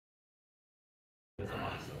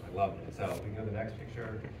I loved it. So we can go to the next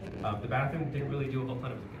picture. The bathroom didn't really do a whole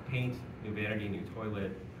ton of paint, new vanity, new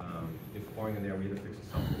toilet, new flooring in there. We had to fix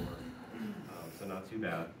the subfloor, so not too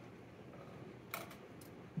bad.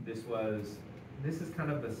 This is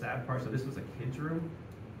kind of the sad part. So this was a kid's room,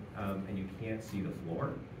 and you can't see the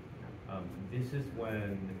floor. This is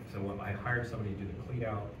when I hired somebody to do the clean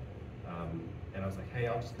out, and I was like, hey,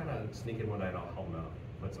 I'll just kind of sneak in one night and I'll help them out,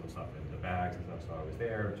 put some stuff into bags and stuff. So I was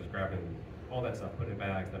there, just grabbing all that stuff, putting it in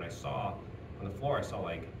bags. Then I saw on the floor, I saw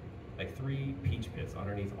like 3 peach pits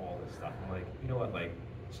underneath all this stuff. I'm like, you know what, like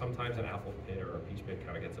sometimes an apple pit or a peach pit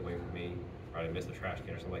kind of gets away from me, or I miss the trash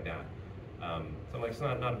can or something like that. So I'm like, it's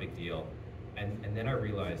not a big deal. And then I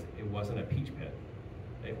realized it wasn't a peach pit.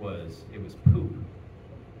 It was poop,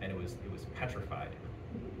 and it was petrified.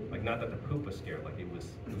 Like, not that the poop was scared, like it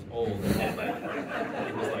was old, and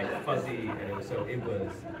it was like fuzzy, and it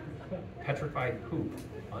was petrified poop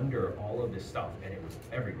under all of this stuff, and it was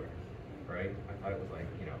everywhere, right? I thought it was like,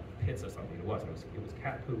 you know, pits or something. It wasn't. It was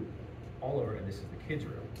cat poop all over, and this is the kids'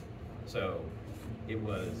 room. So it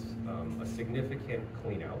was a significant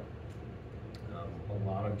clean out. A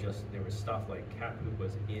lot of there was stuff like cat poop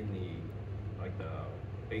was in the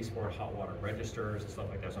baseboard hot water registers and stuff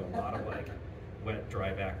like that. So a lot of like wet,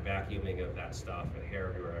 dry vacuuming of that stuff and hair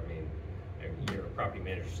everywhere. I mean, you're a property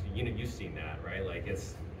manager, you've seen that, right? Like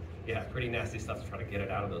it's, yeah, pretty nasty stuff to try to get it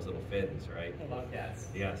out of those little fins, right? Love cats.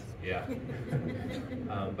 Yes, yeah.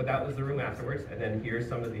 But that was the room afterwards. And then here's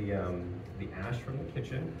some of the ash from the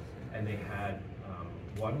kitchen. And they had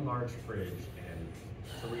 1 large fridge and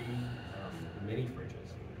 3 mini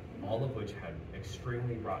fridges, all of which had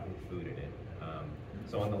extremely rotten food in it.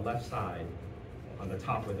 So on the left side, on the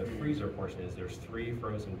top where the freezer portion is, there's 3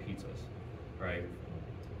 frozen pizzas, right?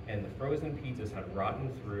 And the frozen pizzas had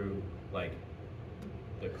rotten through like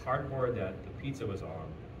the cardboard that the pizza was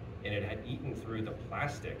on, and it had eaten through the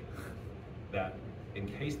plastic that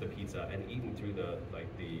encased the pizza and eaten through the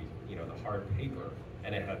hard paper,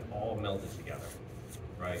 and it had all melted together,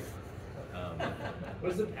 right?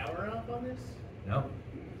 Was the power off on this? No.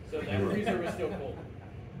 So that freezer was still cold?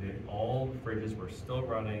 All fridges were still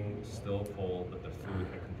running, still full, but the food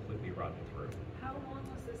had completely rotten through. How long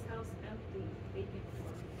was this house empty, vacant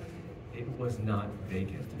for? It was not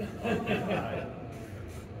vacant.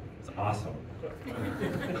 It's awesome.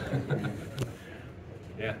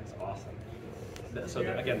 Yeah, it's awesome. So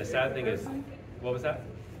again, the sad thing is, what was that?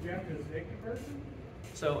 You have to take a person?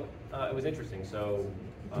 So it was interesting. So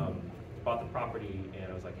bought the property,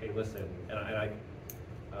 and I was like, hey, listen, and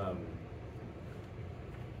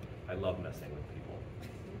I love messing with people,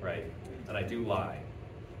 right? And I do lie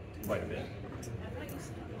quite a bit. I thought you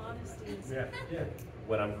said honesty is. Yeah.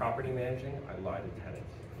 When I'm property managing, I lie to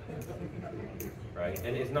tenants, right?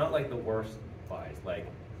 And it's not like the worst lies. Like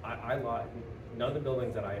I lie. None of the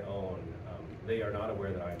buildings that I own, they are not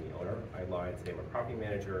aware that I'm the owner. I lie and say I'm a property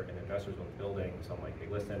manager and investors own the building. So I'm like, hey,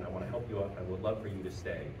 listen, I want to help you out. I would love for you to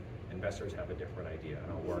stay. Investors have a different idea,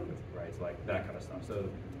 and I'll work with you, right? So like that kind of stuff. So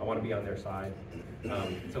I want to be on their side.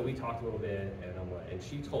 So we talked a little bit, and and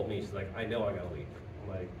she told me, she's like, I know I gotta leave. I'm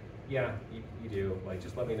like, yeah, you do. Like,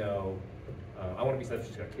 just let me know. I want to be sensitive.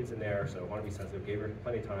 She's got kids in there, so I want to be sensitive. Gave her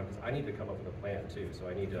plenty of time because I need to come up with a plan too. So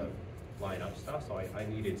I need to line up stuff. So I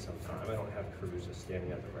needed some time. I don't have crews just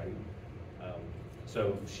standing at the ready.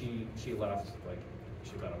 So she left like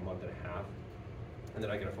about a month and a half, and then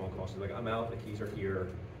I get a phone call. She's like, I'm out. The keys are here.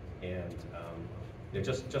 And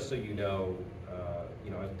just so you know,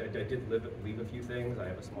 I did leave a few things. I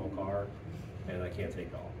have a small car, and I can't take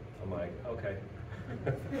it all. I'm like, okay.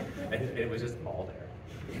 And it was just all there.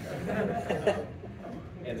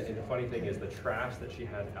 And the funny thing is, the trash that she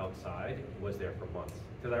had outside was there for months.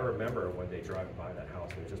 Because I remember when they drive by that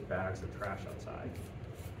house, there was just bags of trash outside,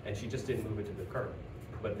 and she just didn't move it to the curb.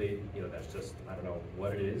 But that's just, I don't know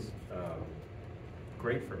what it is.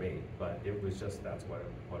 Great for me, but it was just, that's what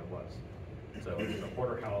it was. So it was a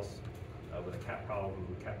hoarder house with a cat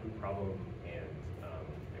food problem, and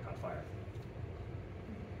it caught fire.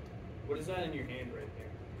 What is that in your hand right there?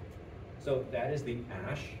 So that is the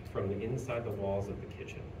ash from the inside the walls of the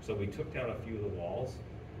kitchen. So we took down a few of the walls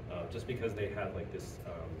just because they had like this,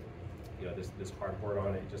 this hardboard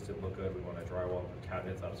on it. It just didn't look good. We wanted to drywall the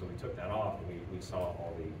cabinets up, so we took that off, and we saw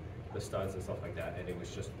all the studs and stuff like that, and it was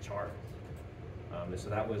just charred. And so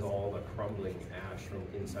that was all the crumbling ash from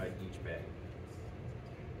inside each bay.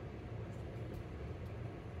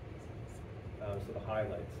 So the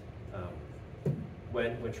highlights.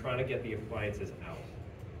 When trying to get the appliances out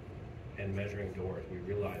and measuring doors, we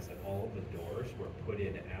realized that all of the doors were put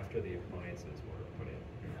in after the appliances were put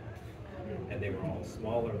in. And they were all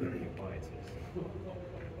smaller than the appliances.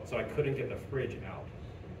 So I couldn't get the fridge out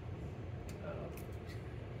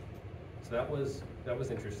So that was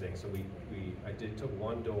interesting. So I took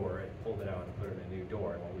one door and pulled it out and put in a new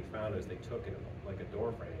door. And what we found is they took it like a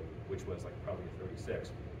door frame, which was like probably a 36,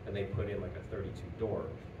 and they put in like a 32 door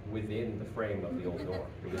within the frame of the old door.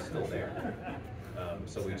 It was still there.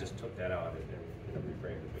 So we just took that out and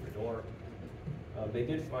reframed the bigger door. They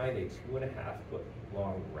did find a 2.5 foot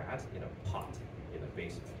long rat in a pot in the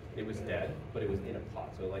basement. It was dead, but it was in a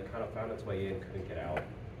pot. So it like kind of found its way in, couldn't get out.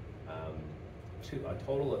 A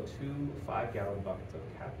total of 2 5-gallon buckets of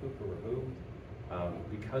cat poop were removed.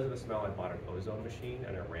 Because of the smell, I bought an ozone machine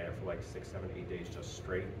and I ran it for like 6, 7, 8 days just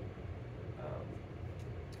straight.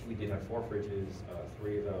 We did have 4 fridges,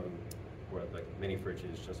 3 of them were like mini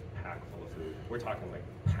fridges, just packed full of food. We're talking like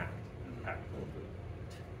packed full of food.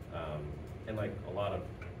 And like a lot of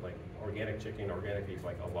like organic chicken, organic beef,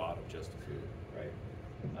 like a lot of just food, right?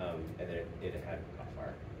 And then it had caught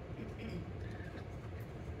fire.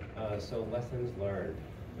 So lessons learned,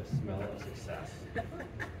 the smell of success,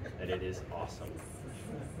 and it is awesome.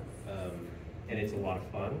 And it's a lot of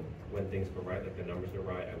fun when things go right, like the numbers are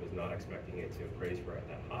right. I was not expecting it to appraise right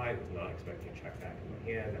that high. I was not expecting a check back in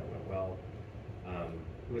my hand. That went well.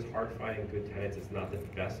 It was hard finding good tenants. It's not the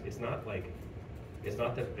best. It's not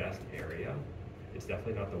the best area. It's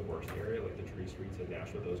definitely not the worst area. Like the tree streets in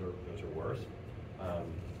Nashville, those are worse.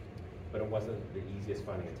 But it wasn't the easiest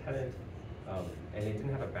finding a tenant. And it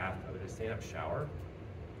didn't have a bathtub. It had a stand-up shower.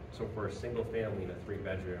 So for a single family in a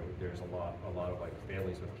 3-bedroom, there's a lot of like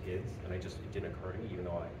families with kids, and it didn't occur to me, even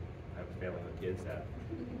though I have a family with kids,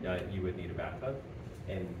 that you would need a bathtub,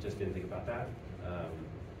 and just didn't think about that.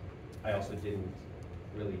 I also didn't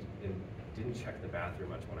check the bathroom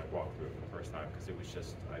much when I walked through it for the first time, because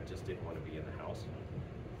I just didn't want to be in the house.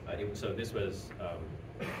 So this was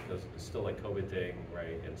still like COVID thing,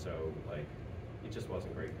 right? And so like it just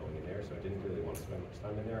wasn't great going in there, so I didn't really want to spend much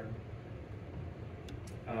time in there.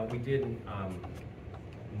 We did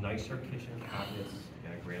nicer kitchen cabinets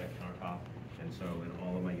and a granite countertop, and so in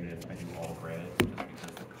all of my units I do all granite, just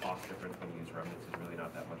because the cost difference when we use remnants is really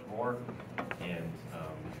not that much more, and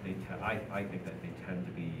I think that they tend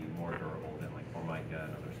to be more durable than like Formica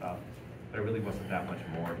and other stuff. But it really wasn't that much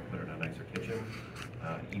more to put in a nicer kitchen.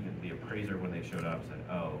 Even the appraiser, when they showed up, said,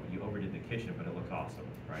 "Oh, you overdid the kitchen, but it looks awesome,"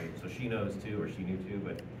 right? So she knows too, or she knew too,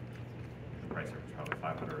 but the price was probably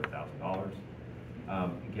 $500 or $1,000.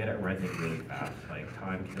 Get it rented really fast. Like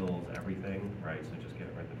time kills everything, right? So just get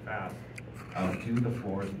it rented fast. Do the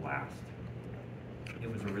floors last. It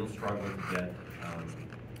was a real struggle to get,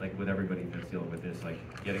 like with everybody that's dealing with this, like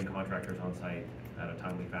getting contractors on site at a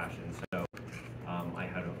timely fashion. So I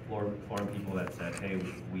had a flooring people that said, "Hey,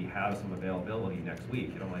 we have some availability next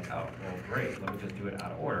week," and I'm like, "Oh, well, great. Let me just do it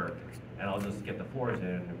out of order, and I'll just get the floors in,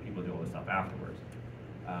 and people do all the stuff afterwards."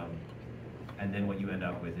 And then what you end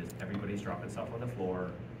up with is everybody's dropping stuff on the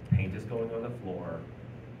floor, paint is going on the floor,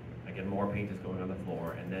 again, more paint is going on the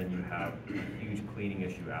floor, and then you have a huge cleaning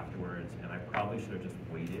issue afterwards, and I probably should have just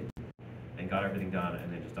waited and got everything done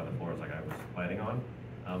and then just done the floors like I was planning on.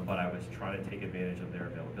 But I was trying to take advantage of their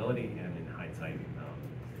availability, and in hindsight,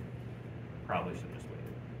 probably should have just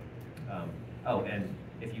waited. Oh, and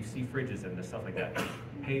if you see fridges and stuff like that,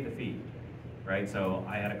 pay the fee, right? So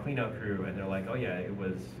I had a clean out crew, and they're like, "Oh yeah, it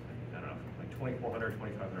was, $2,400,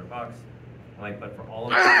 $2,500. Like, but for all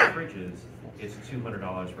of the fridges, it's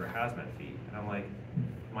 $200 for a hazmat fee." And I'm like,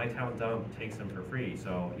 my town dump takes them for free.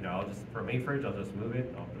 So, I'll just, for a main fridge, I'll just move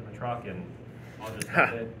it, I'll put it in the truck, and I'll just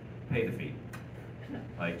have it, pay the fee.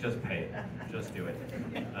 Like, just pay it, just do it.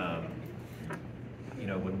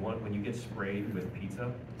 When you get sprayed with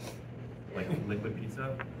pizza, like liquid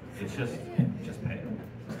pizza, it's just pay it.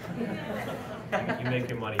 You make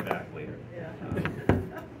your money back later.